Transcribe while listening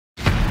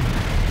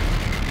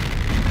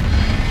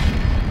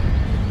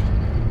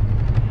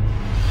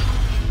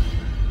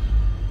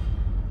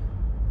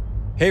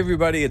Hey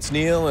everybody, it's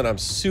Neil, and I'm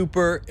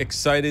super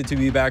excited to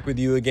be back with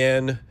you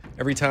again.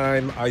 Every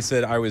time I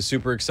said I was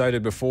super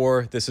excited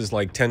before, this is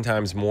like 10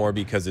 times more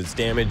because it's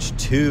Damage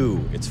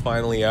 2. It's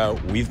finally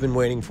out. We've been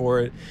waiting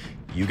for it.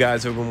 You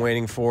guys have been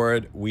waiting for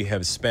it. We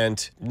have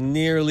spent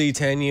nearly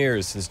 10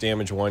 years since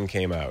Damage 1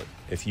 came out.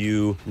 If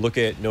you look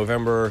at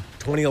November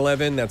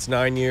 2011, that's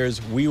 9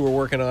 years. We were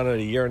working on it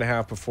a year and a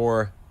half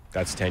before.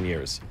 That's 10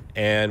 years.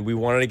 And we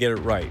wanted to get it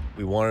right.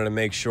 We wanted to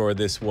make sure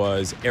this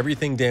was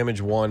everything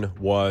Damage 1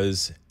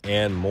 was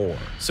and more.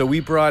 So we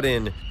brought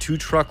in 2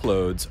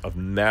 truckloads of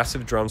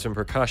massive drums and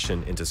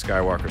percussion into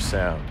Skywalker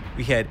Sound.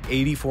 We had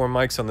 84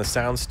 mics on the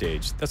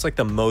soundstage. That's like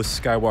the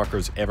most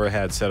Skywalker's ever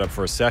had set up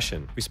for a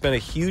session. We spent a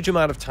huge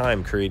amount of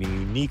time creating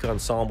unique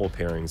ensemble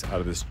pairings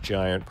out of this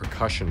giant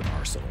percussion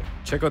arsenal.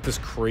 Check out this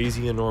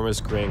crazy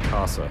enormous Grand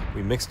Casa.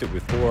 We mixed it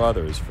with 4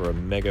 others for a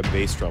mega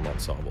bass drum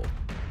ensemble.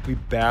 We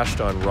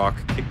bashed on rock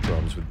kick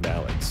drums with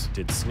mallets,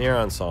 did snare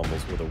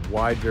ensembles with a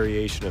wide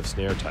variation of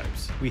snare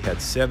types. We had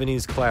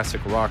 70s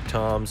classic rock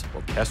toms,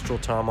 orchestral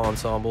tom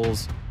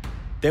ensembles.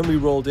 Then we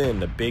rolled in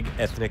the big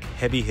ethnic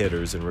heavy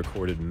hitters and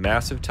recorded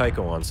massive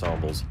taiko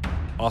ensembles,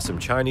 awesome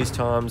Chinese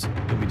toms,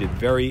 and we did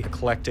very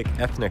eclectic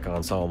ethnic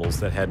ensembles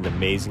that had an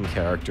amazing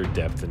character,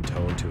 depth, and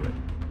tone to it.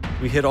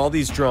 We hit all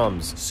these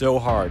drums so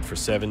hard for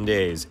 7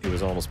 days it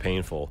was almost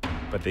painful,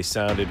 but they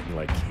sounded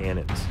like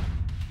cannons.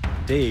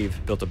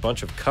 Dave built a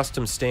bunch of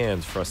custom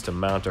stands for us to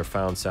mount our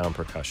found sound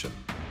percussion.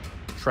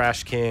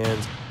 Trash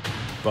cans,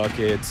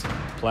 buckets,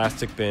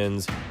 plastic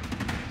bins,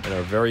 and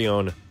our very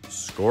own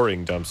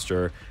scoring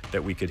dumpster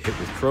that we could hit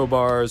with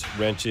crowbars,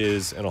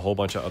 wrenches, and a whole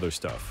bunch of other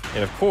stuff.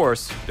 And of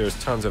course, there's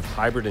tons of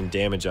hybrid and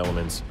damage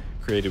elements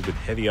created with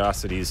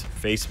Heavyocity's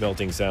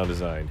face-melting sound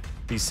design.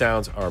 These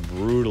sounds are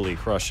brutally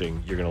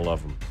crushing. You're gonna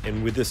love them.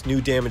 And with this new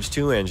Damage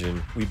 2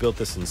 engine, we built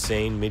this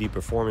insane MIDI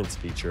performance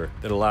feature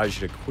that allows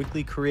you to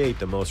quickly create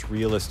the most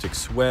realistic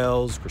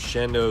swells,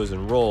 crescendos,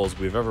 and rolls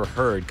we've ever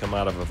heard come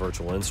out of a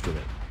virtual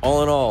instrument.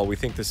 All in all, we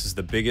think this is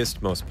the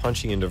biggest, most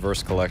punchy and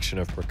diverse collection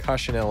of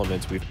percussion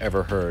elements we've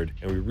ever heard,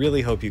 and we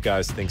really hope you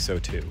guys think so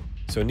too.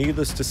 So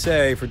needless to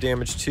say, for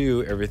Damage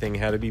 2, everything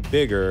had to be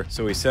bigger,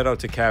 so we set out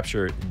to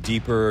capture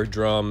deeper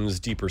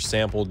drums, deeper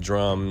sampled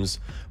drums,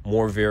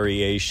 more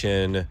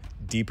variation,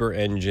 deeper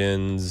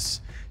engines,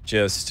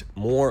 just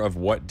more of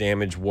what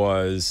Damage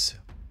was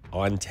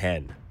on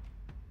 10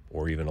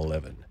 or even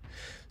 11.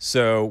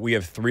 So we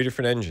have 3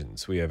 different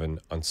engines. We have an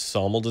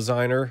ensemble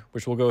designer,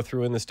 which we'll go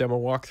through in this demo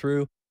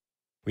walkthrough.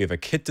 We have a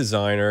kit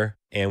designer,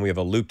 and we have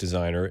a loop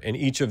designer, and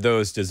each of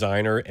those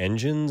designer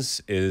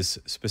engines is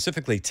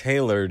specifically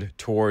tailored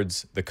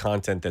towards the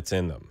content that's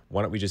in them.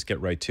 Why don't we just get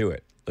right to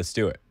it? Let's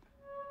do it.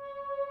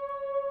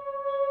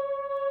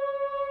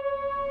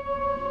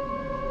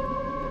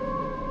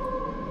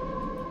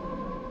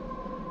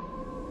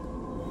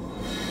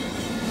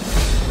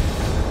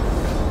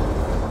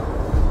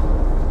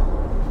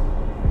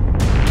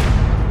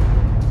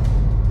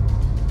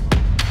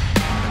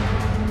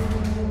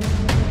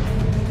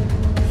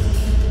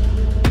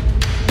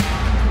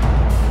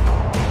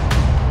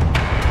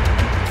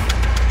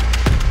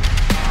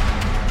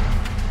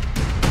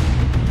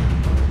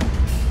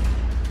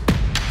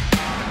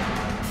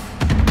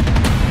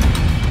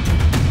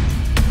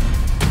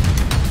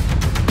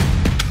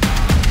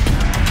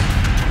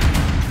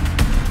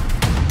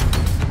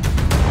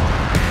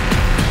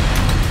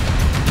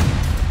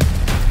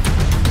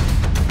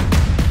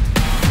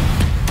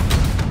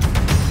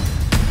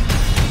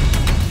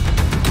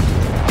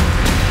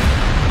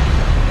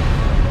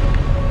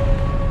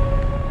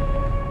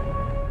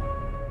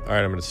 All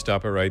right, I'm going to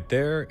stop it right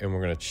there, and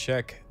we're going to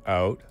check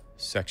out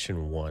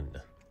section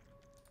 1.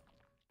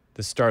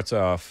 This starts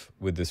off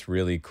with this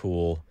really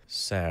cool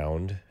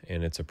sound,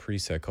 and it's a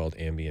preset called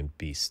Ambient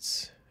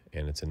Beasts,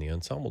 and it's in the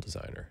ensemble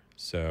designer.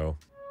 So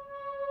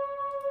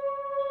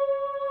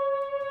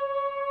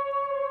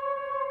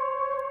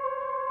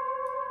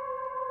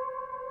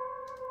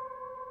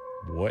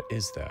what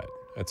is that?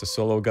 That's a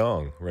solo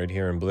gong right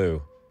here in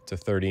blue. It's a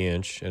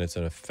 30-inch, and it's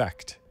an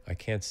effect. I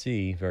can't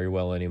see very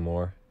well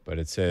anymore, but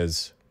it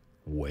says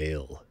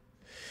whale.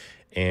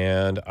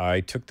 And I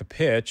took the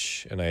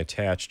pitch and I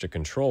attached a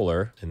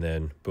controller, and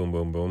then boom,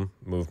 boom, boom,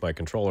 moved my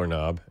controller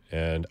knob,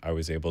 and I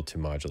was able to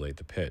modulate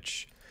the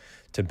pitch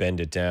to bend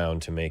it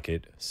down to make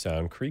it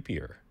sound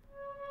creepier.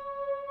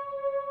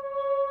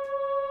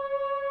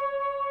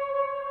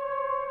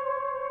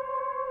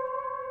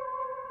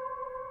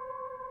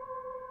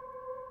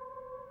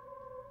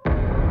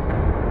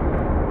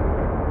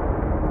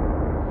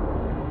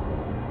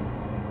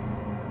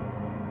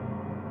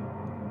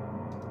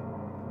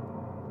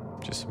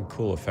 Just some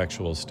cool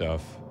effectual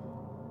stuff.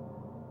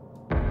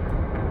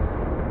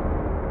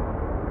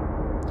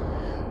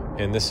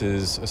 And this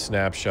is a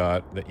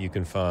snapshot that you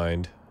can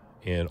find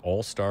in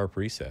All-Star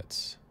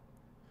Presets,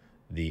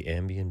 the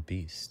Ambient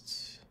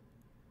Beasts.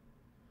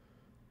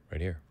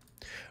 Right here.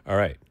 All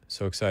right,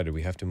 so excited.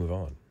 We have to move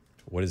on.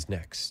 What is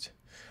next?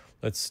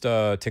 Let's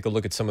take a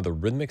look at some of the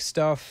rhythmic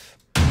stuff.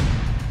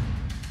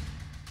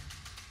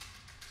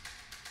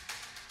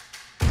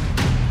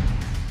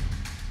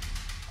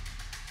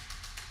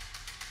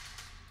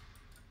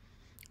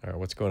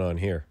 what's going on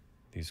here?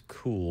 These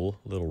cool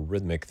little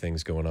rhythmic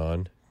things going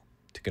on.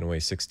 Ticking away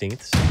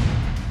 16ths.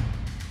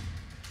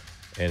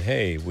 And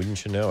hey,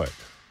 wouldn't you know it?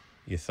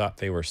 You thought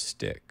they were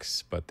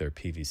sticks, but they're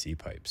PVC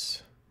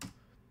pipes.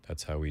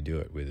 That's how we do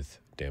it with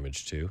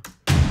Damage 2.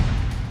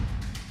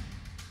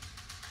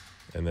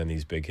 And then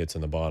these big hits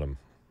on the bottom.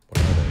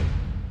 What are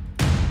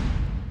they?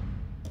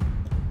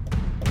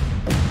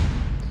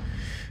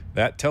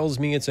 That tells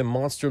me it's a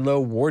monster low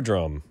war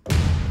drum.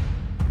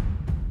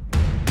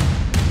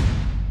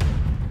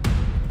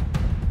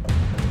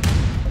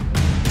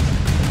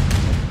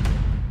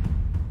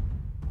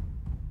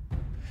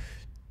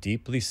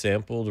 Deeply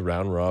sampled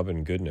round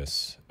robin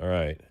goodness. All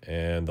right,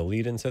 and the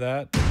lead into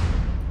that,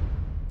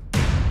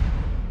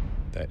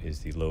 that is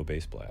the low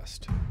bass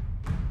blast.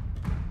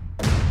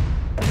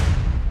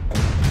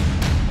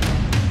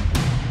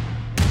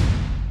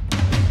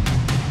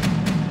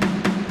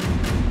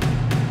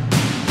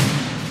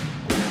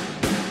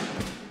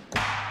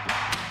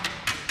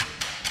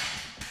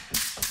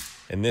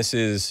 And this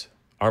is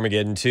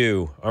Armageddon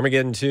 2.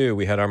 Armageddon 2,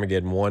 we had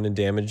Armageddon 1 in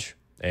Damage,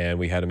 and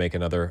we had to make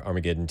another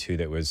Armageddon 2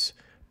 that was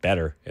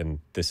better, and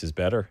this is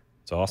better.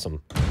 It's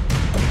awesome.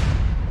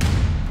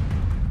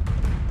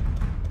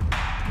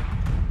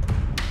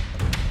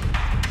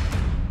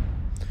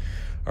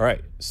 All right,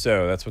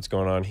 so that's what's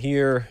going on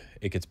here.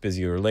 It gets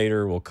busier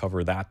later. We'll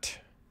cover that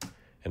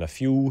in a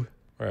few.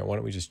 All right, why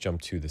don't we just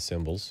jump to the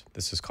cymbals?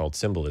 This is called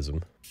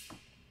symbolism.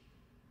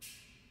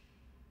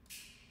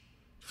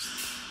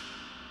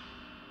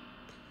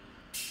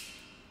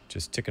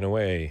 Just ticking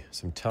away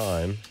some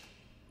time,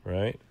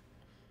 right?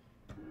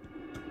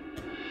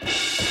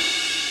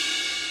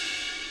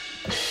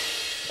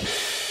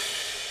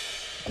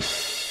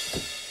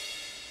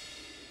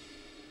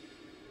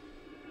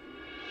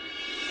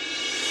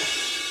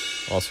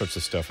 All sorts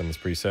of stuff in this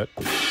preset.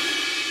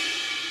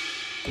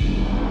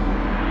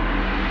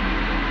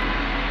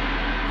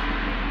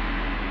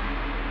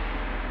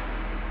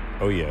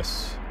 Oh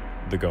yes,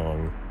 the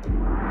gong.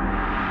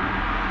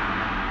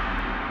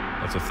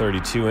 That's a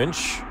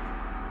 32-inch.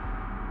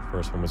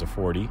 First one was a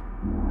 40.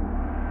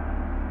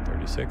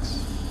 36.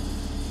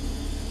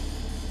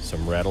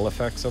 Some rattle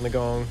effects on the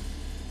gong.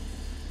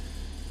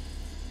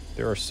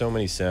 There are so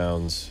many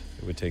sounds,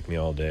 it would take me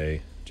all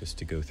day just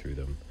to go through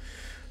them.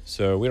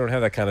 So we don't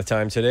have that kind of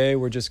time today.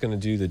 We're just going to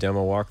do the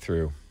demo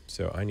walkthrough.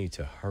 So I need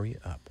to hurry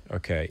up.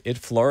 Okay, It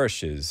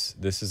Flourishes.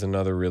 This is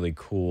another really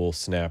cool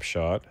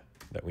snapshot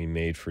that we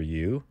made for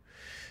you.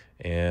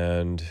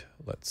 And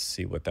let's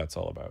see what that's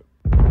all about.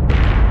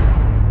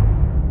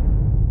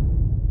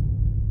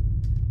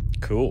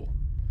 Cool.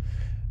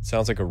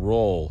 Sounds like a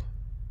roll.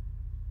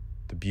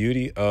 The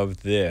beauty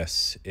of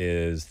this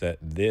is that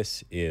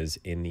this is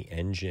in the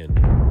engine.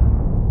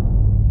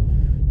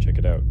 Check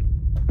it out.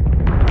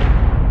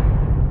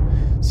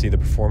 See the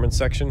performance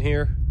section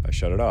here? I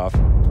shut it off.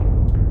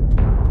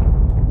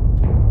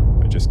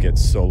 I just get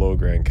solo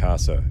Gran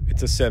Casa.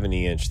 It's a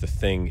 70-inch. The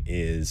thing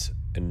is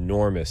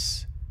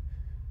enormous.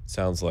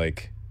 Sounds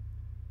like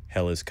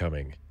hell is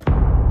coming.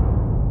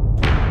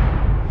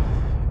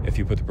 If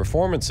you put the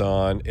performance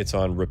on, it's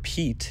on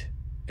repeat,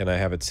 and I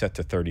have it set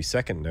to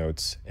 30-second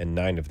notes, and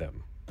 9 of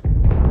them.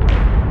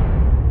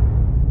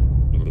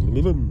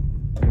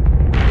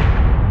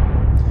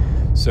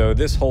 So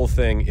this whole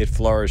thing, It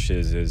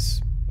Flourishes,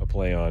 is a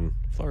play on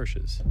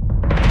flourishes.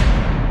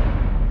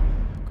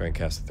 Gran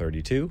Casa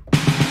 32.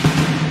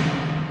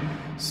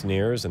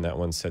 Snares, and that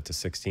one's set to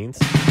 16th.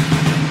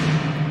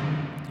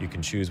 You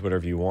can choose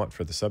whatever you want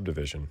for the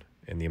subdivision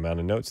and the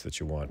amount of notes that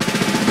you want.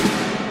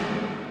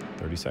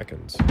 30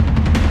 seconds.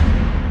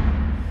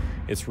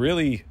 It's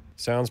really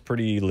sounds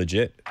pretty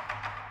legit.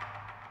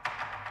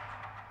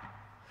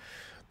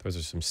 Those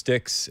are some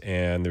sticks,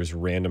 and there's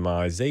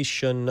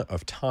randomization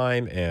of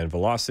time and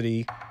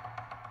velocity.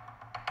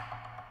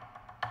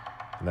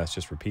 And that's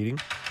just repeating.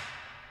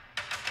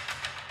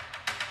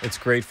 It's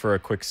great for a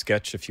quick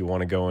sketch if you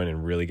want to go in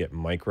and really get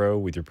micro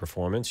with your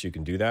performance. You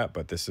can do that,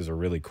 but this is a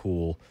really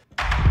cool...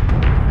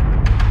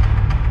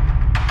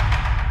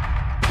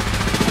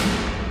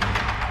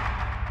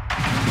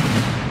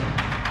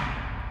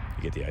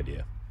 You get the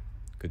idea.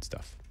 Good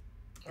stuff.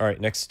 All right,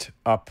 next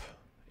up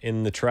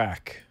in the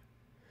track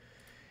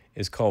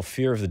is called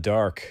Fear of the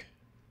Dark.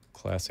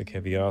 Classic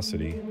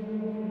Heavyocity.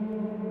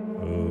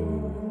 Oh.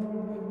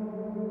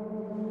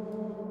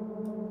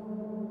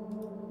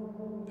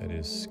 That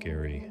is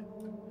scary.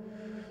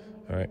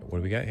 All right, what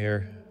do we got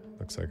here?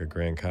 Looks like a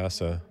Gran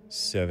Casa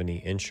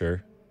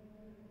 70-incher.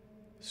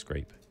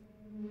 Scrape.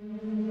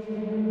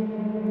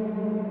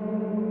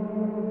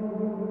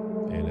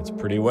 And it's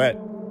pretty wet.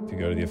 If you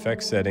go to the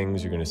effects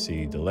settings, you're going to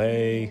see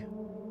delay,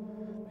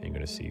 and you're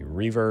going to see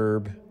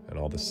reverb, and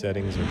all the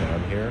settings are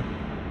down here.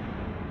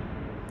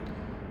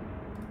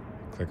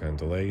 Click on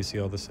delay, you see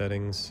all the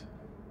settings.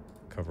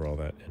 Cover all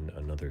that in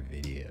another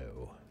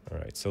video. All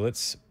right, so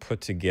let's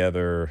put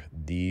together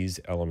these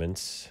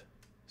elements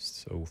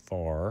so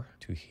far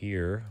to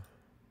hear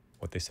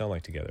what they sound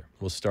like together.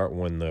 We'll start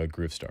when the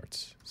groove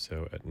starts.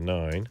 So at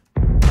 9.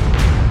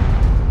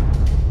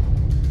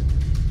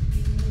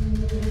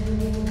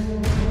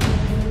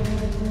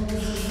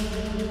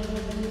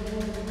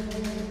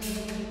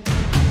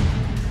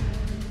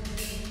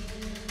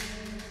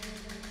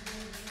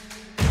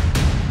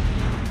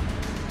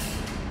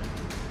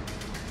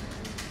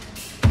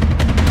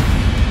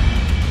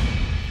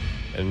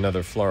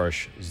 Another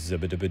flourish.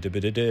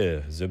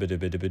 Zibidibidibididi,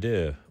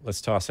 zibidibidibidi.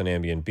 Let's toss in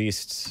ambient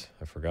beasts.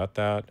 I forgot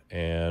that.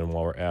 And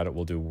while we're at it,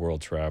 we'll do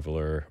World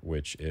Traveler,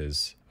 which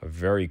is a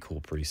very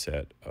cool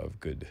preset of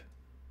good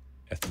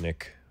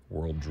ethnic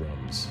world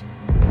drums.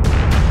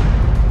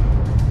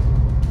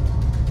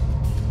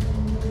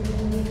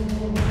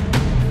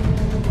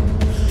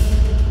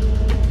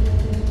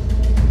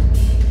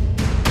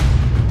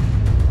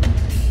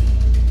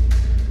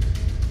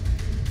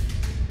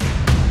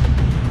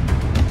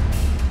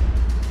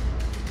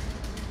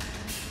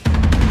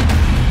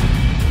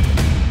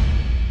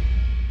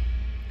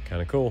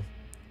 Kind of cool.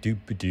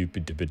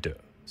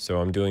 So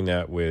I'm doing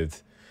that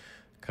with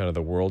kind of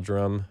the world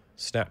drum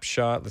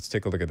snapshot. Let's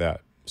take a look at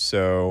that.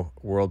 So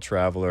World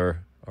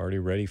Traveler already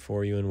ready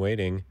for you and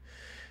waiting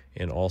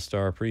in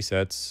all-star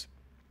presets.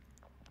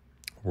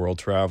 World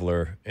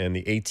Traveler, and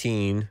the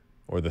 18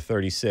 or the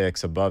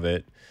 36 above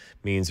it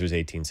means there's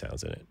 18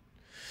 sounds in it.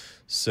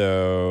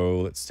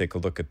 So let's take a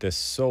look at this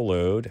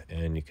soloed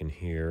and you can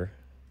hear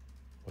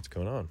what's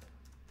going on.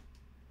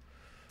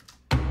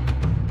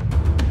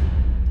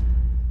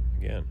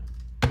 Again,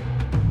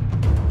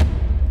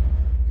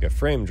 we got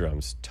frame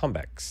drums,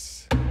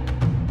 tombaks,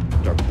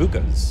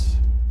 darbukas,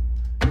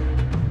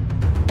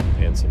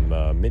 and some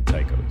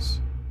mid-taikos.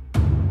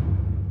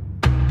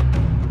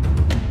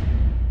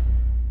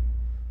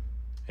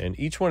 And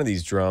each one of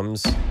these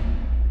drums,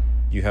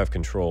 you have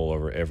control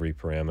over every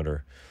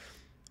parameter.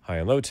 High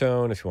and low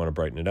tone, if you want to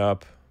brighten it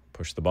up,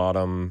 push the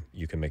bottom,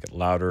 you can make it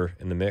louder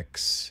in the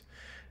mix.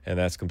 And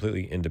that's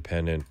completely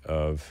independent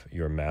of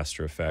your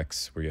master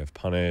effects, where you have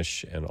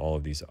punish and all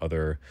of these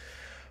other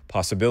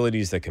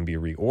possibilities that can be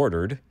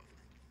reordered.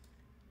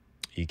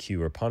 EQ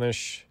or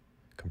punish,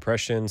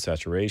 compression,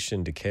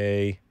 saturation,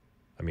 delay,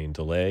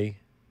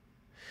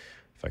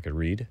 if I could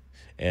read,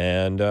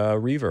 and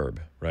reverb,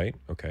 right?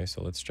 Okay,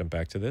 so let's jump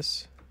back to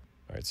this.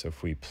 All right, so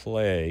if we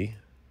play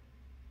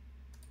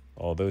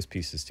all those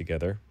pieces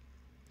together,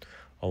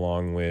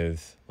 along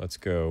with, let's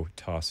go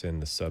toss in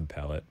the sub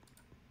palette.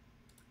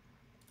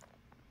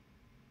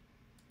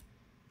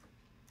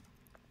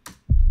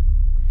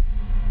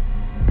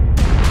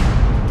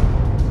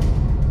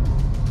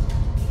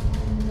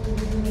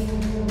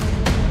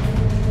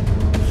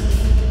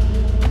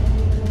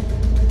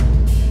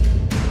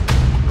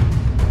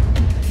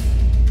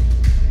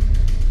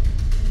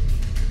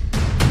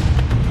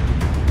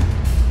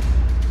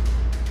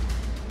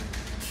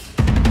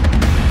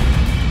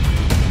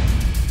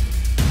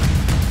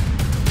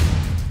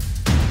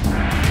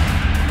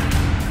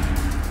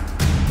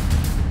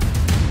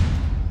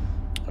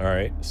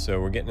 So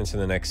we're getting into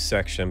the next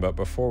section, but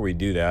before we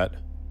do that,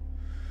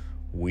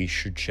 we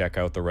should check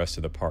out the rest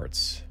of the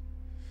parts.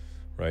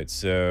 Right,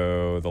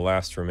 so the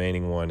last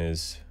remaining one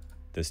is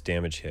this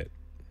damage hit.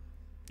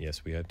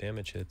 Yes, we had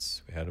damage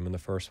hits. We had them in the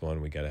first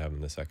one. We got to have them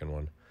in the second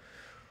one.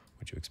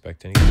 Would you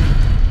expect anything?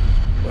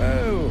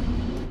 Whoa!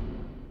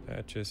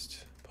 That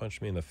just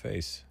punched me in the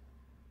face.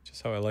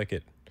 Just how I like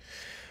it.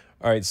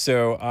 All right,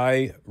 so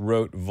I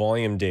wrote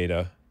volume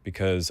data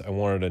because I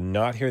wanted to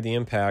not hear the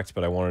impact,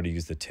 but I wanted to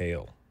use the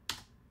tail.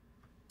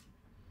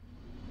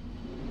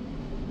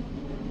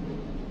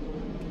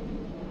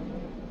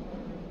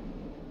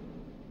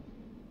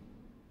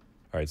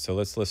 All right, so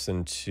let's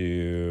listen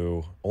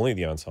to only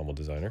the ensemble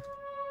designer.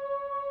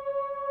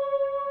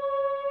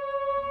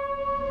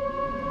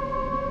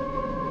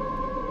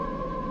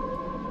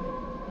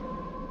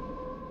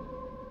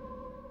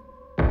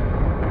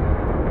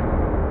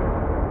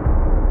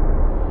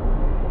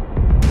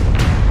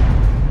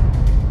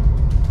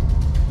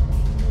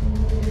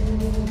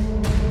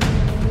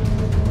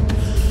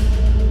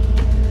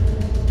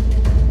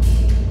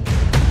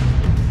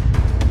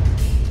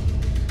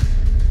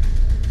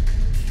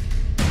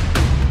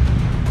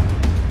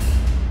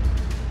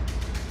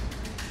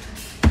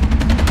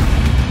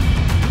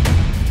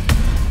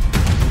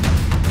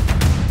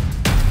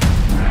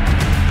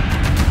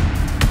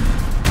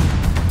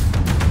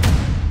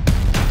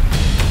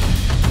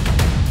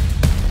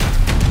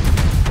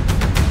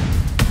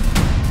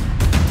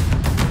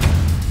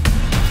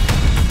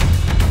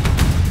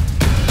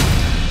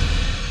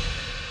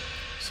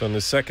 So in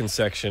the second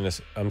section,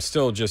 I'm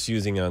still just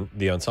using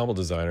the ensemble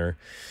designer.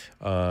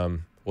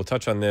 We'll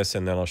touch on this,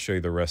 and then I'll show you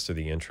the rest of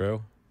the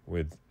intro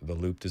with the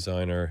loop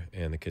designer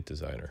and the kit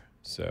designer.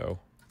 So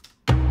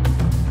what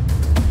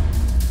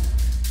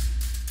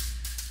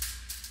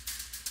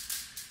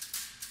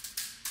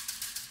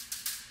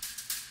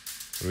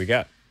do we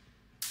got?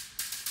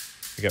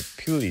 We got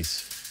Puli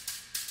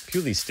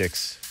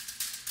sticks.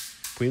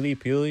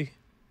 Puli?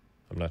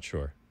 I'm not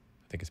sure.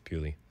 I think it's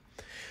Puli.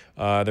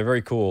 They're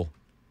very cool.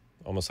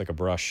 Almost like a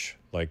brush,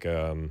 like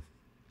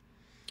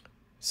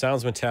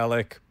sounds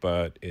metallic,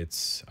 but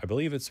I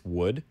believe it's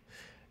wood,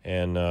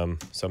 And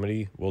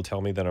somebody will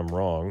tell me that I'm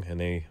wrong, and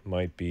they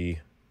might be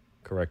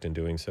correct in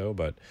doing so,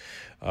 but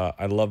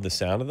I love the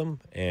sound of them,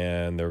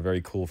 and they're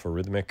very cool for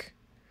rhythmic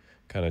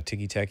kind of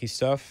ticky-tacky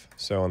stuff.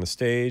 So on the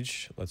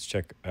stage, let's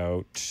check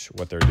out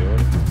what they're doing.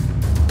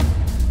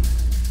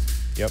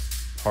 Yep,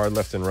 hard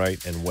left and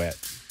right and wet.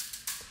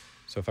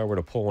 So if I were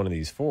to pull one of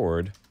these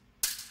forward,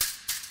 it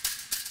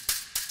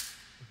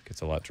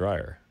gets a lot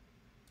drier,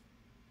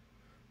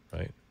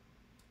 right?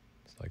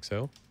 It's like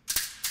so.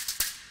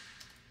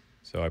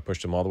 So I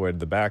pushed them all the way to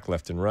the back,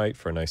 left and right,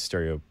 for a nice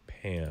stereo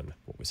pan.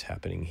 What was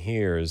happening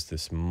here is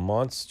this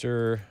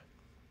monster.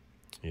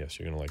 Yes,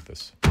 you're gonna like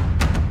this.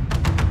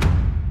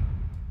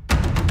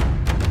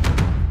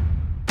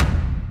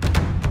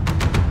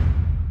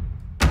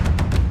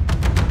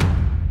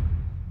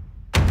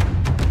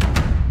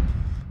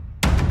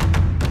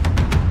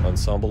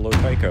 Ensemble low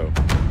taiko.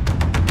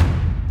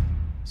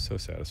 So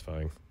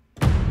satisfying.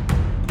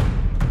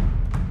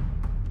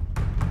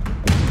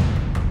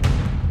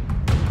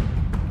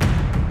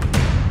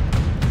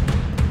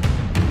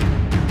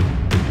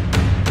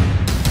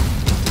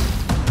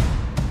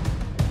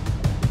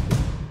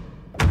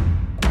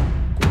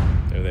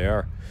 There they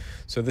are.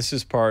 So this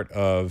is part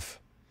of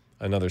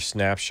another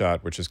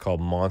snapshot, which is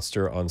called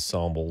Monster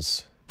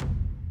Ensembles.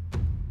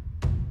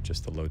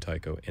 Just the low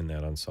taiko in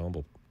that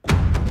ensemble.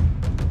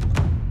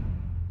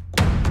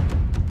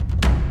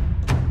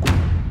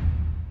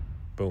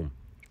 Boom.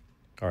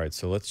 All right,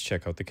 so let's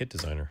check out the kit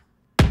designer.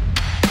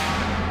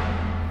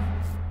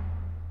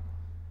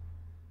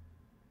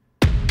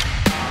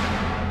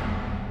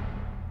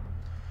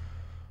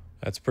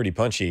 That's pretty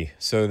punchy.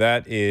 So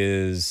that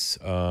is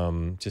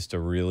just a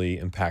really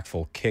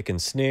impactful kick and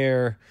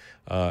snare.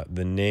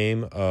 The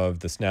name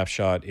of the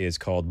snapshot is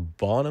called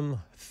Bonham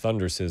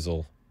Thunder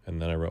Sizzle, and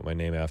then I wrote my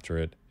name after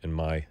it in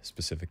my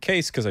specific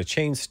case because I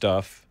changed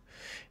stuff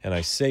and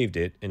I saved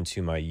it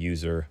into my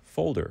user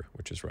folder,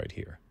 which is right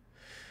here.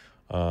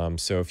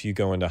 So if you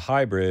go into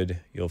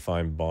hybrid, you'll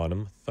find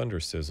Bonham Thunder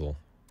Sizzle,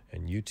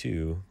 and you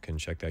too can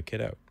check that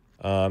kit out.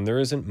 There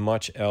isn't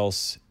much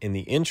else in the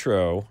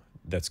intro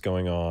that's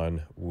going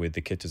on with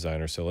the kit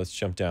designer, so let's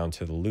jump down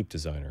to the loop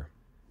designer.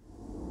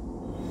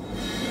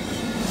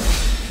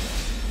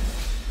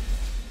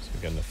 So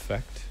we got an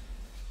effect,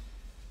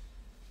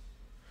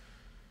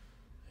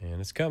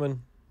 and it's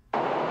coming.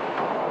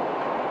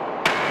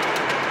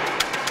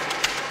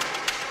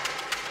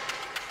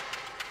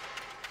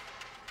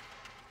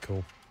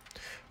 Cool.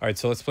 All right,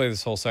 so let's play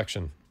this whole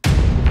section.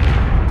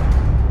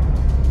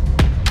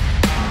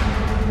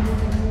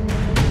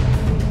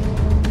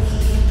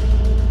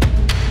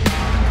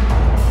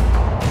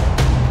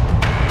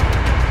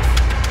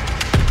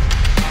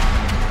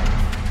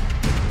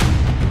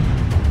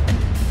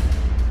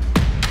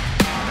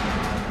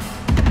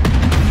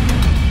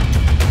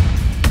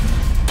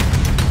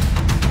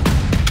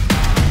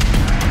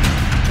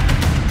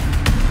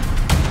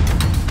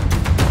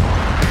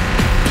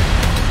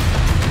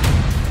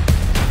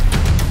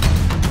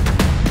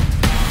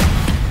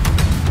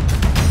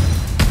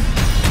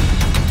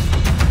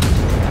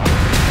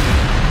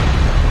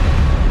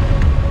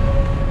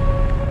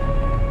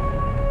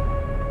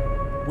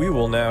 We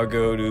will now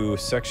go to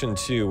section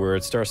 2, where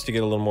it starts to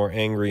get a little more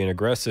angry and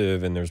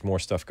aggressive, and there's more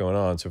stuff going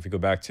on. So if we go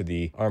back to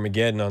the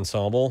Armageddon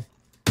ensemble.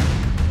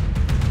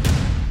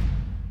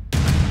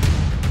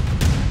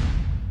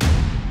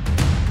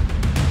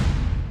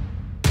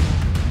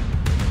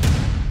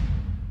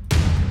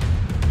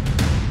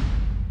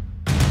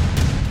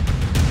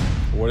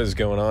 What is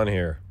going on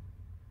here?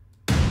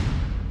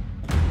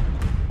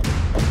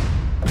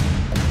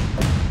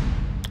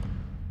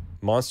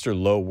 Monster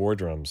low war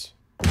drums.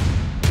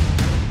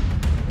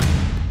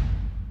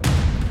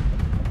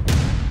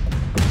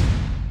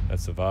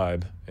 That's the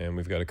vibe, and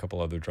we've got a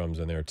couple other drums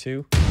in there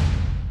too.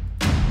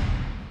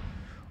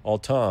 All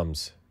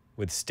toms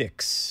with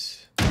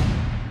sticks.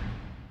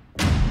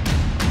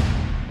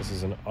 This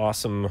is an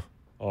awesome,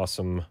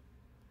 awesome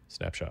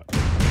snapshot.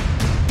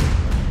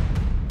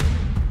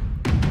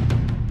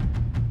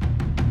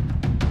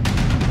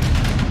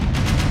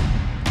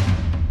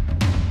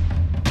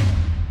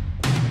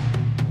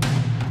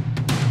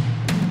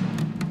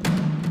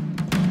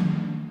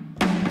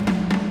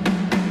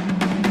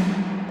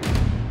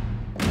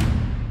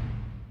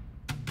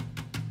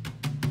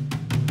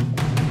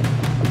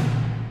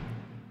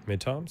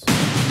 Mid-toms.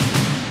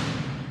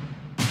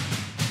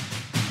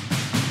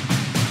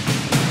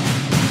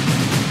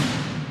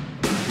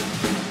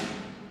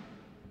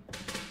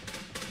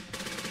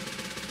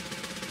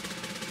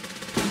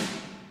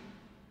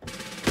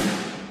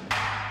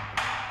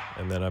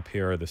 And then up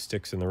here are the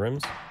sticks and the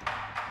rims.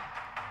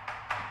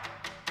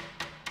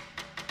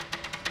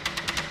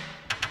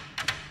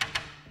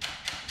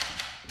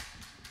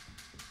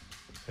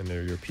 And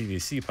they're your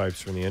PVC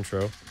pipes from the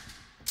intro.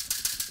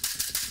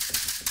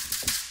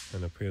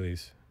 And up here,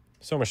 these.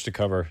 So much to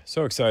cover.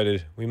 So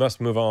excited. We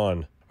must move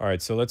on. All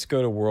right, so let's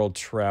go to World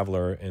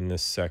Traveler in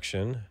this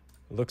section.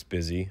 It looks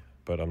busy,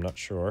 but I'm not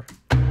sure.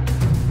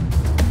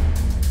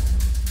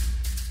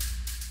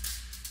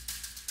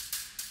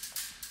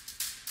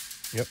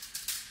 Yep.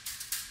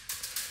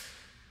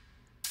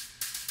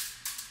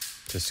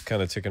 Just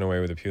kind of ticking away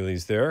with the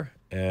peelies there.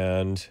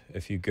 And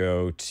if you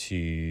go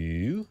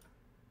to...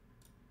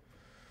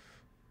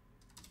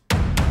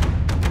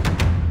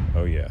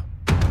 Oh, yeah.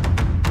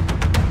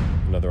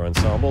 Another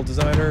ensemble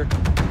designer.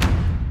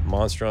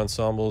 Monster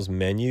Ensembles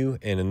menu.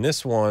 And in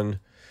this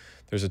one,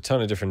 there's a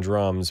ton of different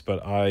drums,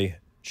 but I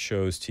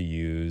chose to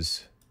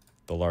use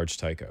the large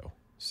taiko.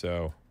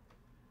 So...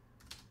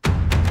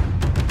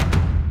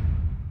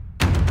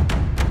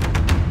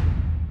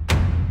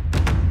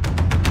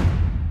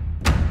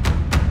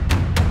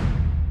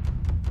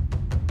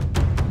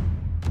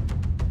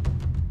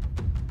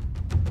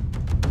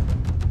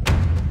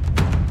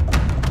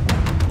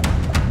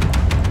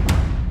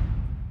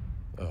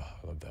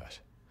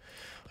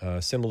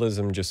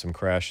 Symbolism, just some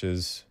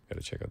crashes. Got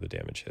to check out the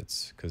damage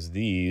hits because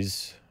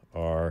these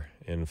are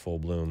in full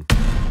bloom.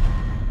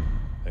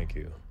 Thank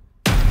you.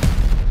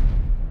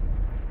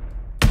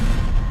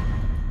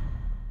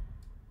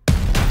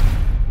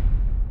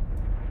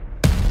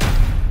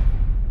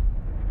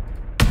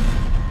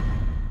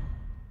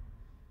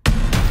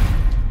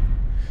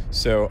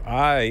 So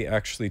I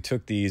actually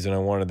took these and I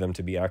wanted them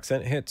to be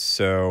accent hits.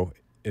 So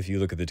if you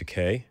look at the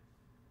decay,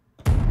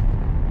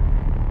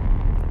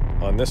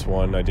 on this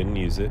one, I didn't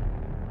use it.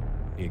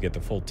 You get the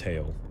full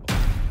tail.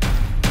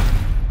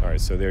 All right,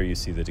 so there you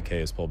see the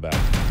decay is pulled back.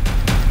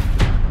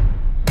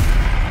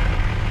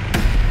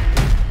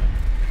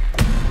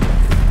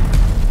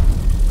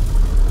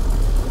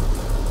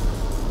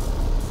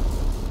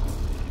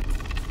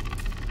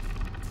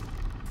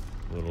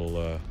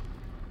 Little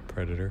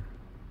Predator.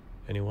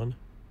 Anyone?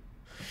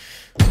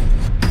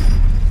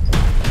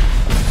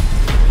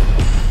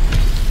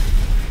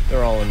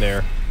 They're all in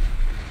there.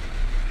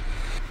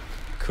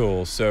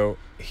 Cool, so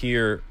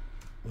here,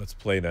 let's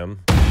play them.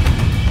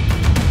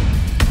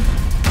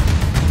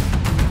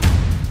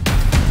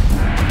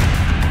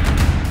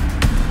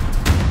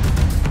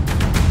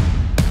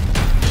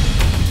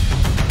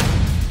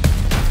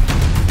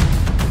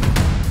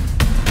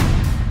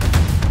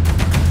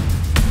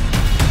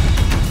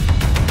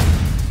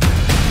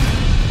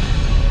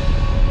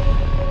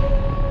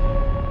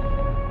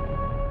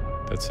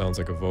 That sounds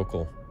like a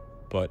vocal,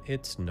 but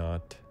it's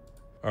not.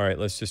 All right,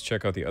 let's just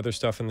check out the other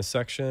stuff in the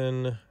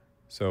section.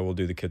 So we'll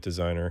do the kit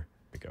designer.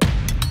 Here we go.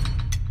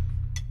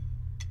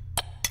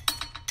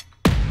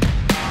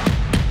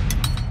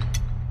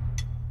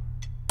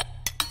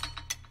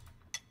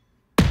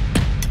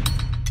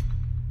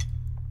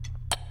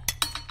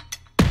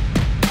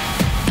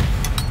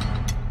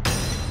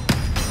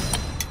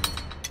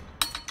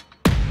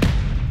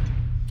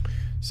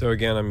 So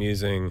again, I'm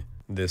using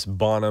this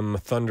Bonham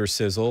Thunder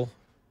Sizzle.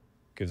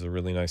 Gives a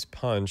really nice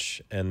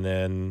punch, and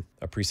then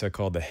a preset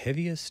called the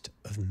Heaviest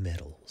of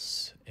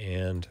Metals.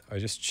 And I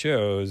just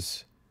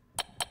chose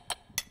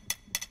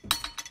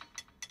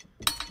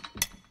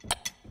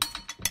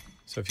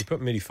so if you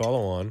put MIDI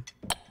follow on,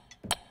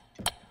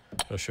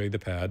 I'll show you the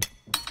pad.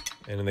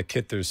 And in the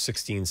kit there's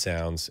 16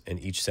 sounds, and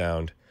each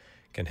sound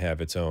can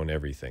have its own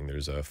everything.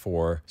 There's a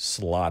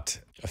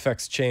 4-slot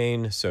effects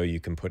chain, so you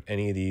can put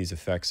any of these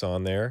effects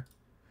on there,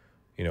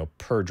 you know,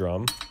 per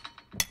drum.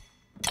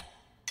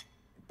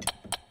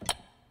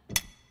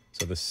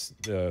 So the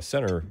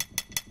center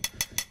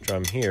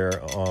drum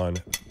here on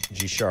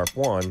G sharp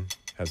 1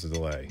 has a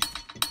delay,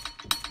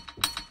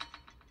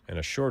 and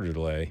a shorter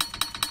delay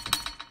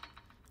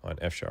on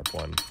F sharp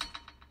 1.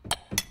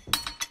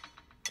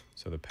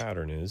 So the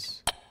pattern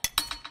is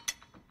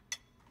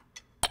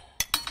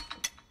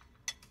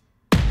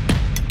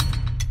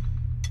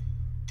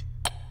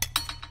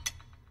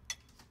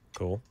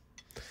cool.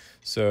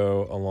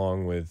 So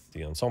along with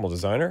the ensemble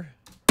designer,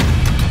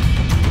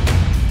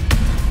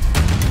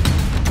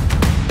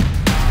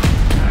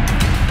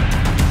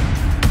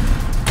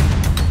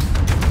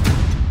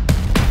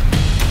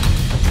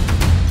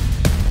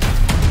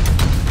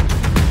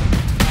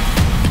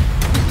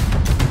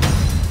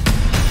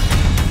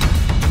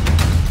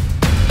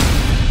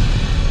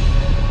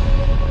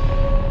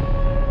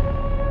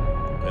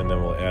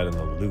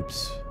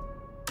 loops.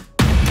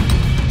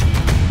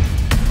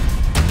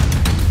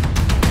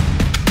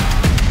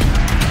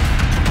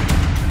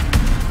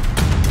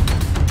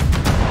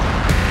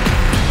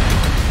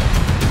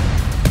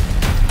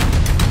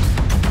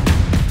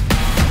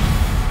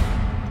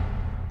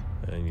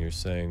 And you're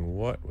saying,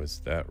 what was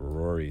that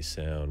Rory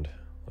sound?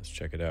 Let's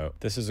check it out.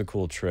 This is a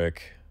cool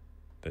trick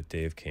that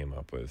Dave came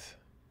up with.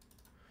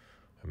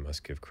 I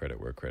must give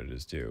credit where credit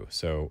is due.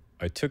 So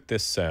I took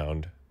this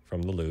sound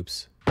from the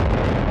loops.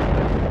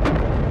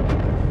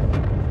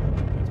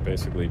 It's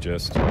basically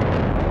just part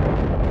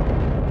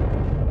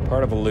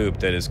of a loop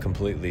that is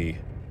completely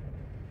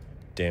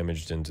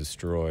damaged and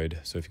destroyed.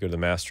 So if you go to the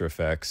master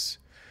effects,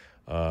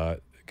 I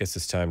guess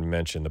it's time to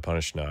mention the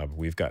punish knob.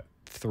 We've got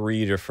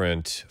 3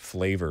 different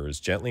flavors.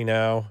 Gently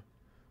Now,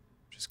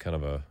 which is kind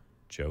of a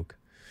joke,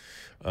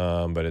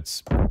 but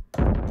it's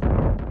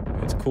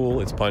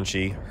cool, it's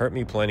punchy. Hurt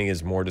Me Plenty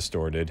is more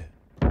distorted.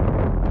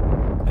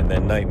 And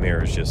then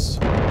Nightmare is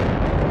just,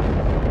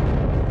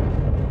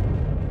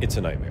 it's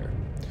a nightmare.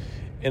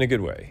 in a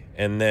good way.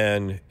 And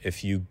then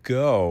if you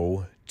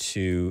go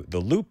to the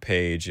loop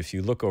page, if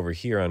you look over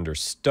here under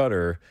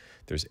Stutter,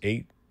 there's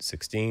 8,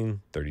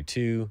 16,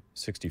 32,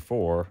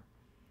 64.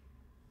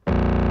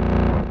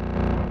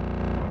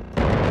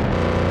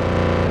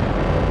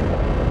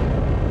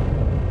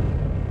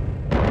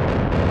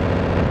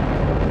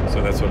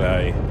 So that's what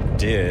I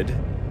did.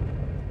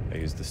 I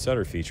used the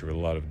Stutter feature with a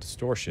lot of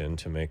distortion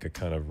to make a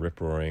kind of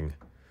rip-roaring,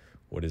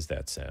 what is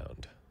that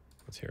sound?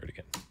 Let's hear it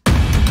again.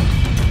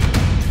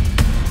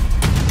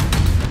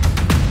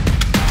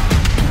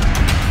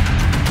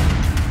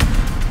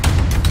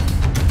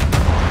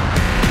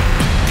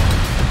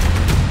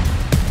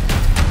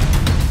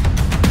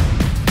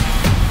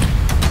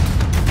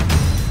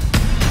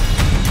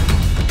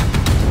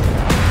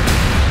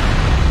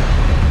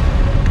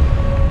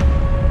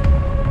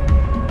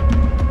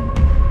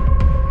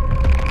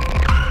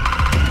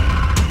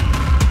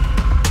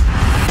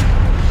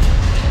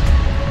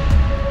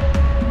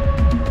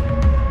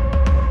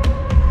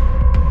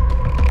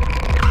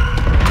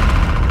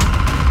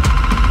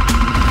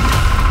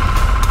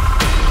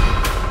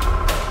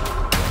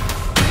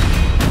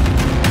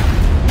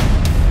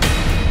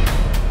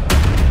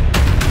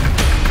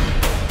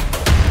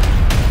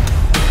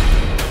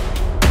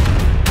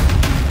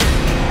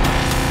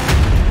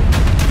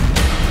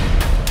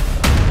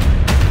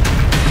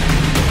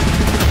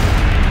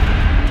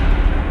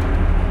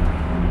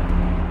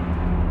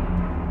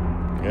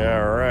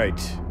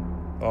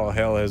 All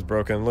hell has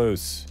broken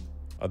loose.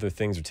 Other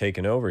things are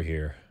taking over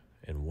here.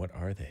 And what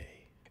are they?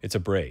 It's a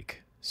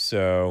break.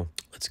 So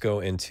let's go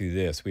into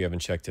this. We haven't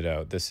checked it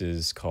out. This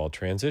is called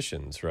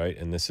Transitions, right?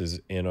 And this is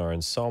in our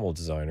Ensemble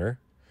Designer.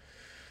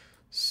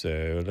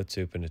 So let's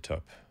open it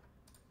up.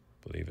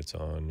 I believe it's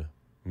on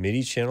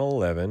MIDI channel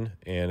 11,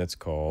 and it's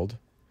called,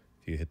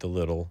 if you hit the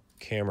little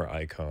camera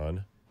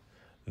icon,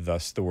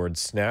 thus the word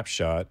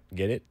snapshot.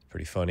 Get it?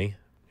 Pretty funny.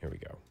 Here we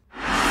go.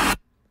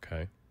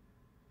 Okay.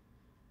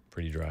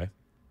 Pretty dry.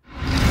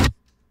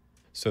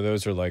 So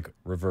those are like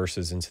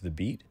reverses into the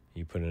beat.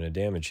 You put in a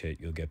damage hit,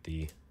 you'll get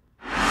the...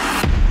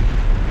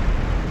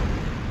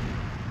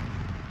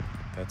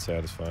 That's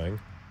satisfying.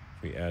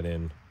 If we add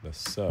in the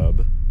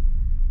sub.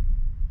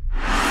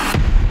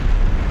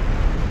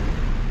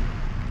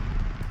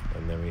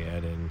 And then we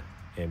add in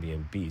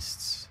ambient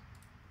beasts.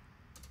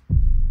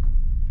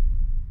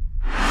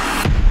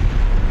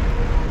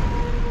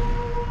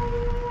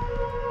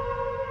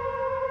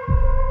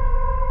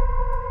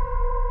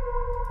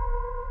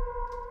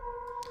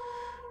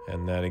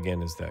 And that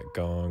again is that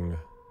gong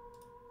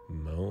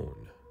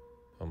moan.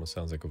 Almost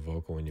sounds like a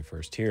vocal when you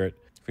first hear it.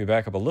 If we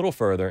back up a little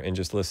further and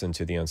just listen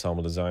to the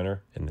Ensemble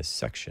Designer in this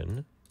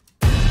section.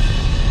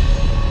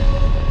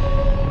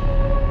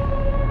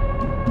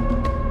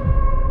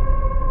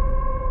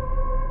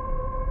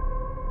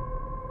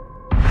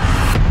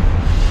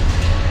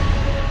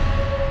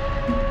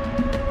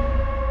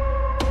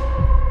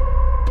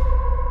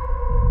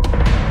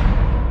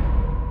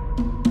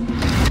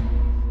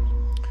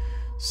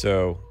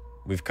 So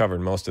we've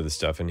covered most of the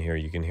stuff in here.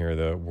 You can hear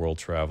the World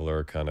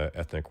Traveler kind of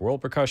ethnic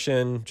world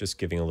percussion, just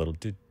giving a little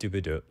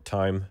do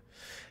time.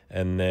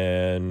 And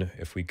then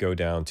if we go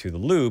down to the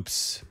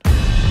loops,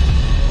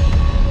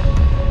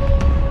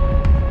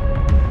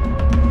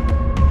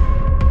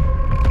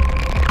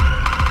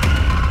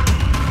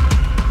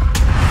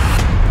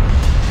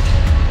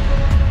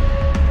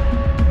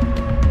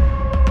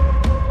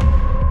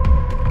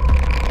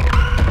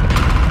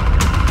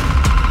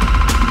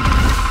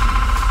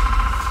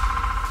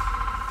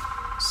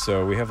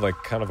 so we have like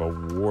kind of a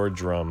war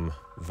drum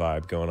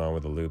vibe going on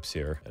with the loops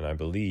here. And I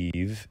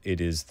believe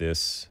it is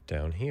this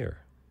down here,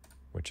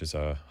 which is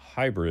a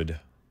hybrid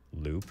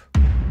loop.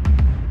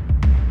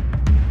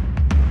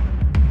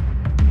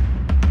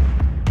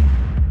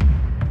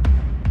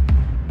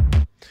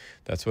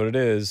 That's what it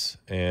is.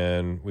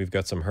 And we've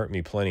got some Hurt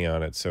Me Plenty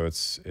on it. So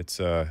it's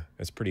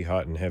pretty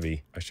hot and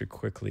heavy. I should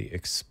quickly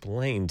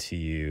explain to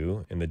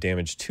you in the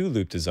Damage 2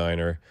 loop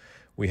designer,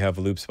 we have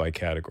loops by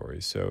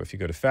categories. So if you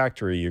go to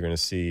factory, you're going to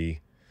see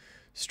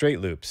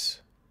straight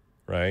loops,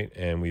 right?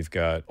 And we've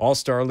got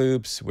all-star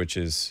loops, which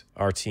is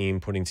our team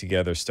putting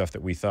together stuff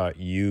that we thought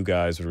you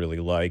guys would really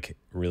like,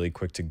 really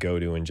quick to go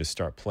to and just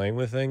start playing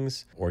with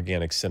things.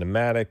 Organic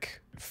cinematic,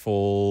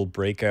 full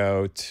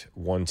breakout,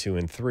 1, 2,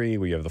 and 3.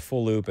 We have the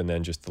full loop and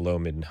then just the low,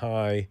 mid, and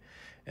high.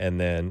 And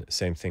then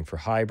same thing for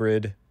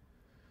hybrid,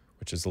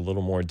 which is a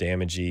little more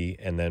damagey,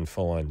 and then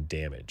full-on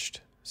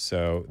damaged.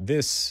 So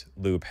this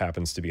loop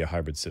happens to be a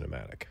hybrid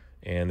cinematic.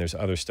 And there's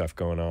other stuff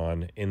going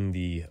on in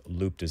the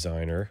loop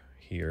designer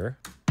here.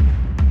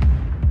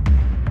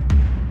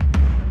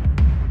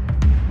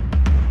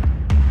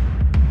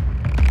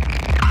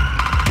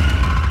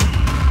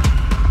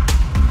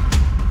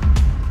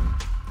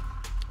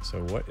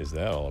 So what is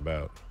that all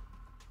about?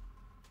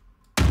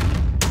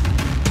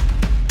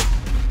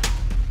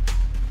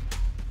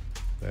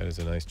 That is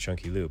a nice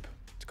chunky loop.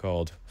 It's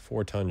called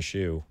 4-ton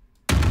shoe.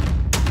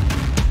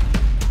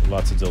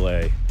 Lots of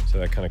delay, so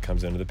that kind of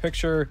comes into the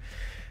picture.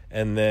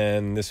 And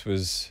then this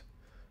was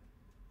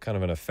kind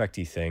of an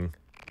effecty thing.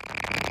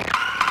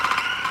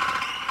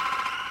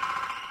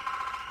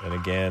 And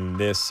again,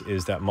 this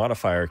is that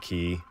modifier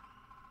key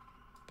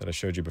that I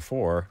showed you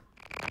before.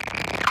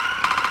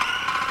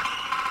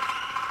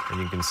 And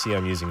you can see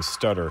I'm using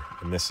Stutter,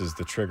 and this is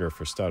the trigger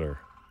for Stutter.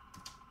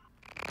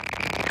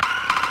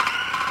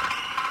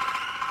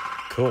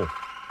 Cool. All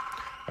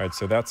right,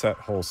 so that's that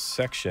whole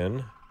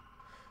section.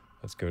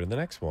 Let's go to the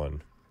next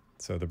one.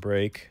 So the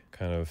break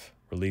kind of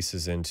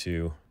releases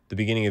into the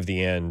beginning of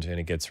the end, and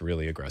it gets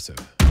really aggressive.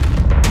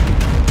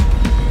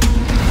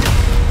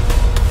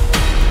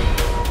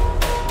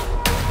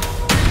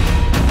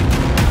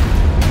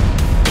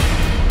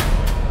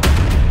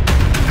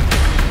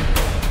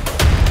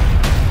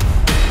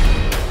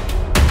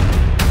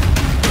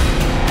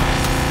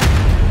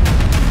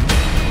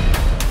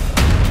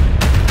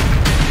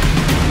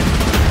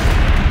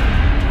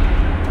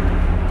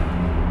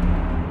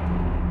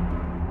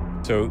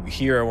 So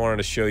here I wanted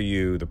to show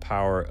you the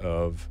power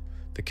of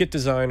the kit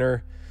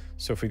designer.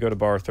 So if we go to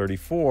bar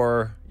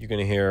 34, you're going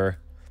to hear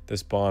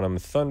this bottom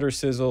thunder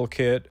sizzle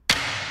kit.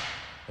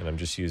 And I'm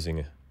just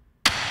using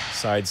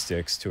side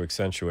sticks to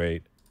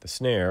accentuate the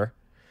snare.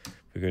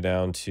 If we go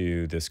down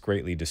to this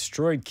greatly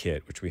destroyed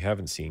kit, which we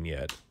haven't seen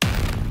yet.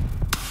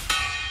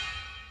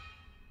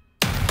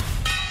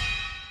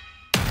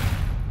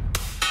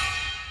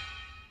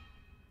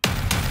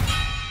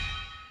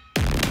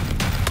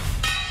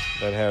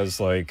 That has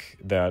like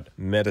that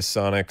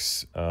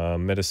Metasonics.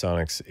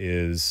 Metasonics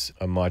is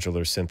a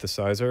modular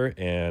synthesizer,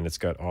 and it's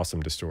got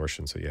awesome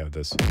distortion. So you have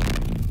this.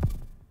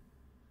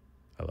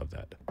 I love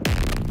that.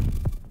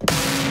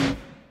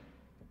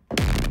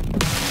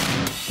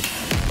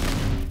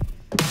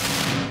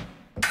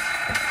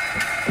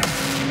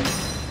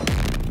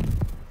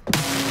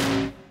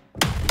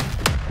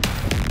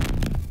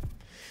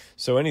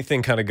 So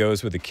anything kind of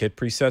goes with the kit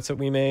presets that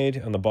we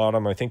made. On the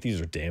bottom, I think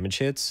these are damage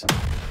hits.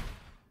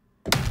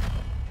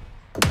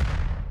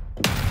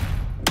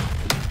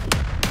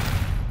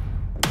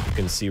 You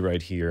can see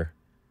right here,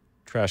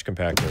 trash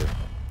compactor,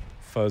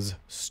 fuzz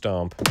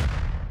stomp,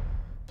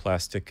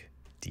 plastic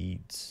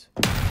deeds.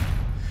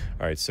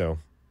 All right, so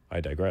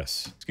I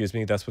digress. Excuse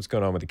me, that's what's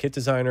going on with the kit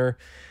designer.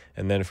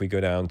 And then if we go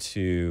down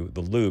to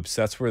the loops,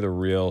 that's where the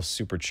real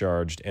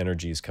supercharged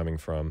energy is coming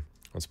from.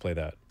 Let's play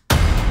that.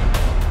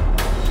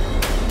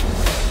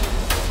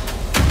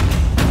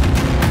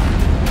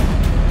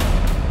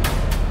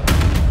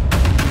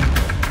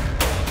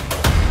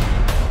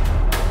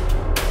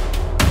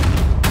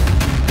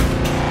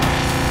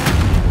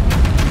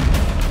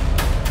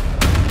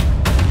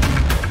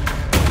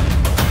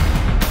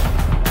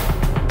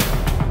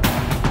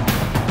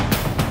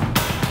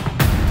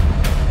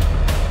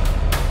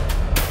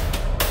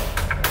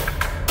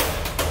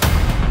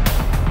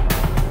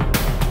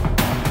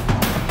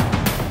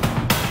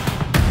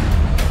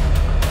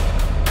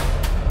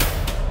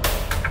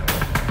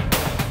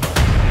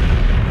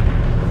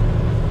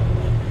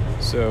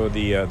 So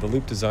the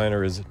loop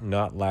designer is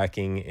not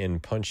lacking in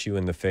punch you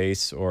in the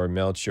face or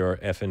melt your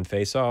effing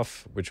face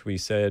off, which we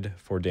said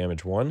for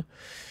damage 1.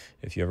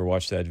 If you ever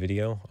watched that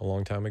video a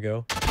long time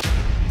ago.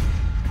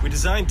 We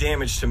designed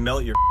damage to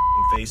melt your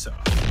face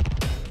off.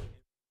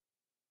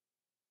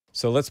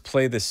 So let's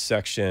play this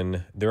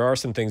section. There are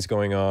some things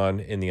going on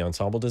in the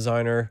ensemble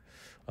designer.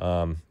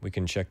 We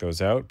can check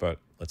those out, but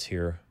let's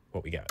hear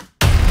what we got.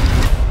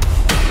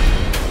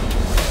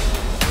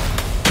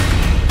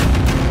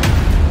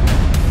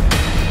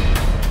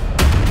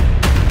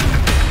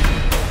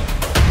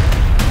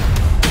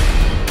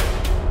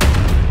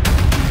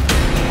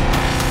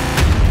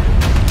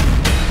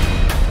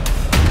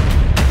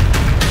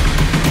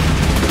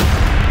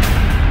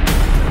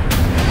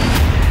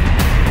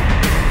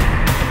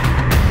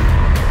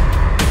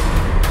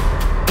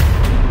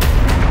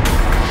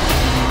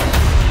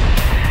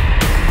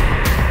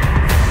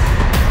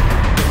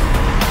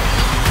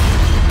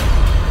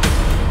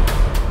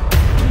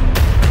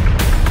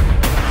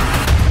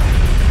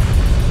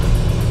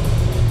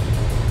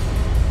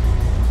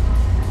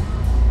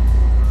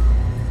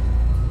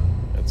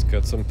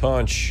 Got some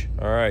punch.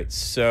 All right,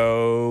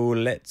 so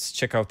let's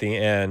check out the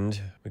end.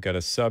 We got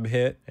a sub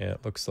hit, and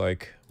it looks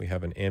like we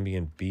have an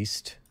ambient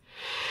beast.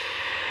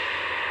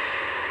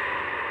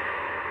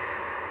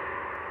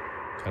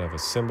 Kind of a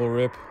cymbal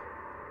rip.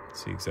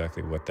 Let's see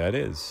exactly what that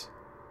is.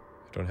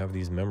 I don't have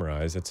these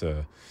memorized. It's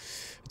a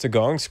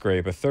gong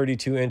scrape, a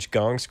 32-inch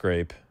gong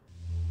scrape.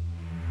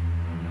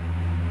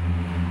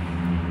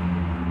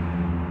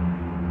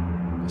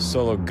 A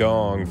solo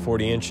gong,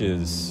 40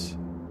 inches.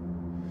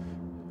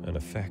 An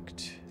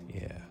effect,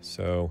 yeah.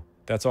 So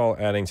that's all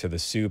adding to the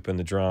soup and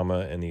the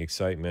drama and the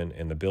excitement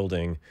and the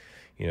building.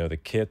 You know, the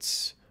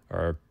kits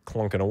are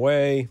clunking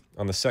away.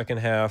 On the second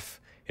half,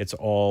 it's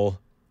all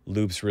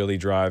loops really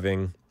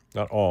driving.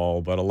 Not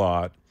all, but a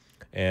lot.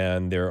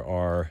 And there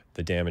are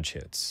the damage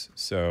hits.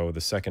 So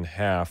the second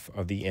half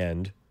of the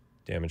end,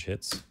 damage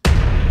hits.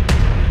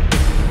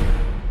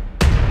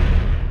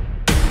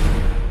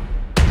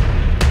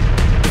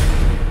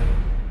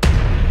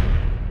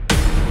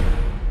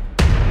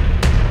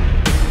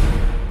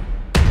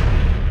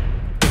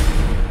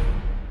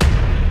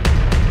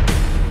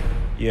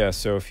 Yeah,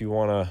 so if you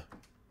want to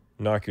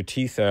knock your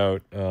teeth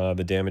out,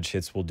 the damage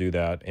hits will do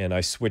that. And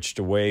I switched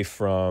away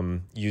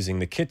from using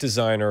the kit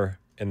designer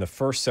in the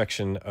first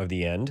section of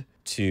the end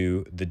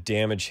to the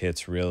damage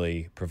hits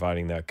really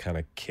providing that kind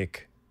of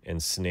kick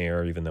and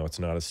snare, even though it's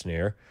not a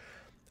snare.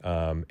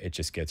 It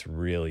just gets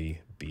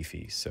really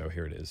beefy. So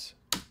here it is.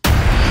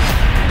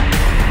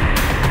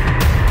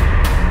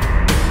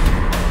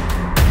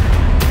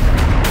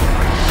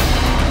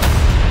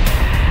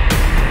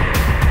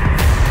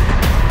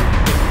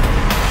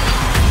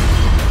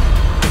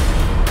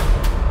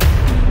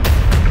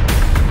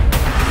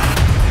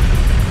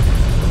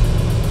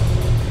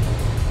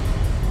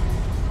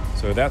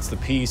 So that's the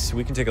piece.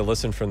 We can take a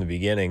listen from the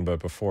beginning, but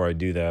before I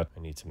do that,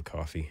 I need some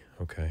coffee.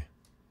 Okay.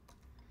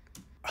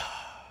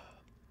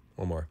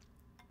 One more.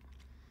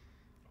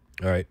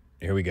 All right,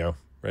 here we go.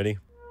 Ready?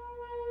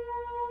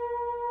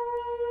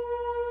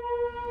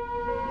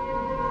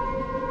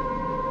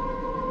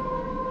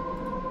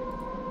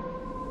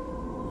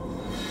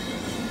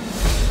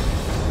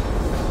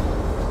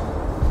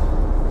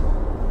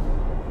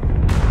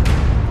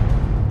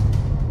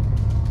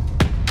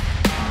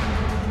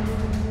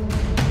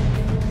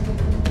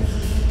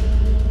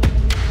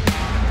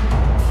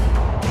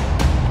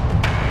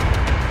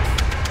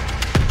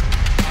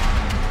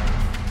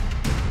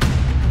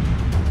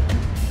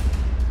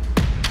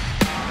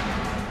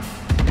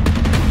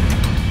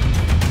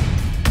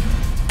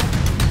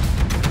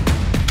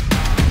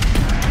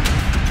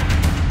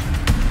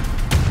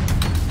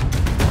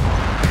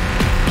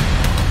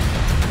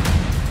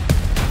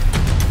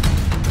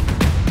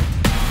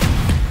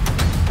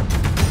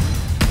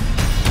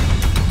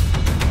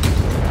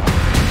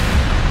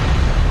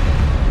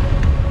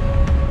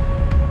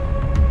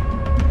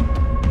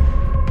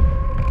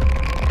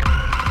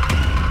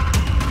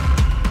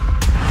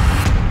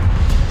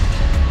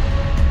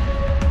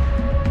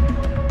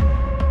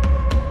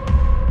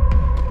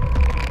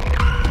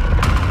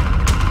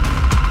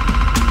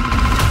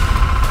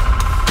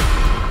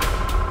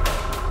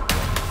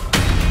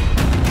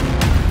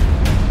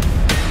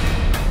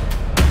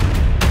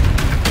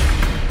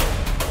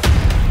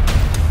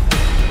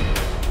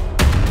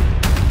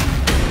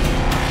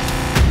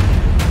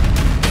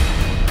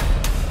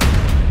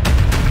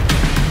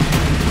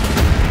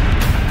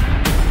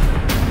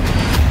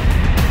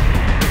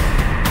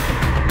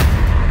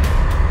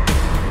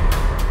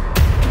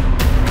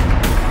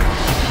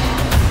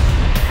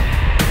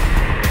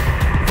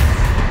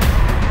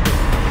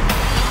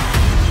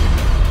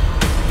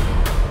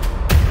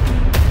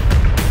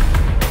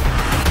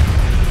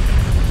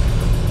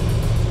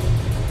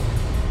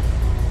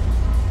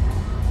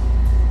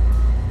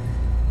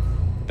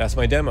 That's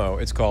my demo.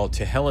 It's called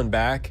To Hell and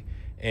Back,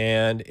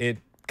 and it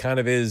kind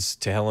of is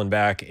to hell and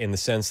back in the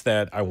sense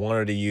that I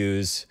wanted to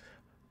use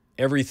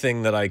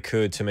everything that I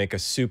could to make a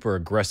super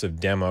aggressive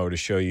demo to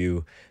show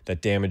you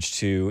that Damage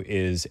 2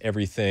 is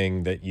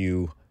everything that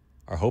you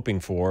are hoping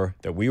for,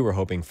 that we were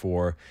hoping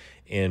for,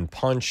 in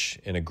punch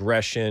and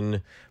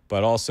aggression,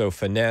 but also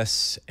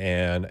finesse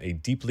and a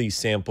deeply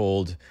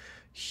sampled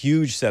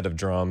huge set of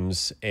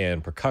drums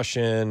and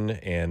percussion.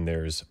 And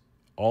there's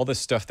all the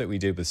stuff that we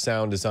did with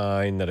sound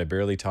design that I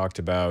barely talked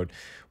about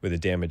with the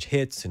damage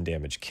hits and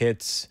damage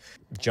kits,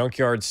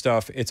 junkyard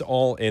stuff. It's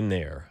all in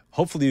there.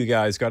 Hopefully you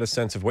guys got a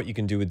sense of what you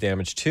can do with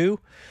Damage 2.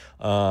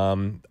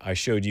 I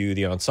showed you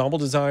the ensemble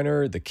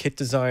designer, the kit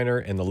designer,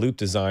 and the loop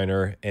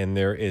designer, and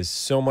there is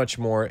so much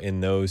more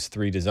in those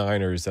three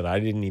designers that I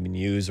didn't even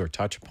use or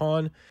touch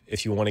upon.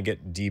 If you want to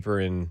get deeper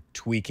in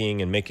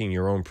tweaking and making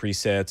your own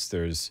presets,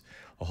 there's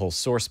a whole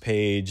source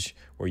page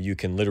where you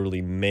can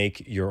literally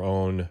make your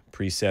own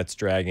presets,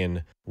 drag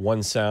in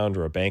one sound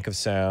or a bank of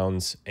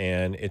sounds,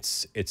 and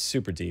it's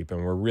super deep,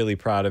 and we're really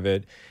proud of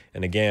it.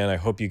 And again, I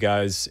hope you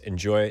guys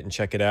enjoy it and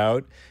check it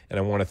out. And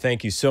I want to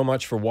thank you so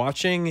much for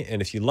watching.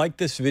 And if you like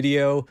this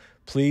video,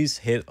 please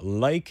hit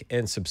like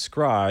and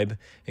subscribe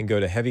and go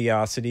to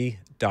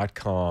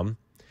heavyocity.com.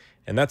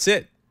 And that's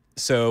it.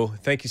 So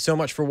thank you so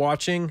much for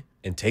watching,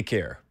 and take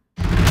care.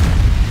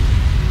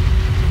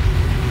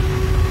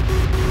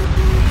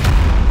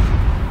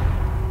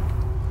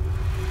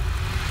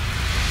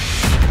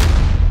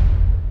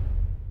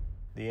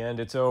 The end,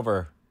 it's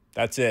over.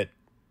 That's it.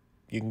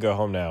 You can go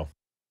home now.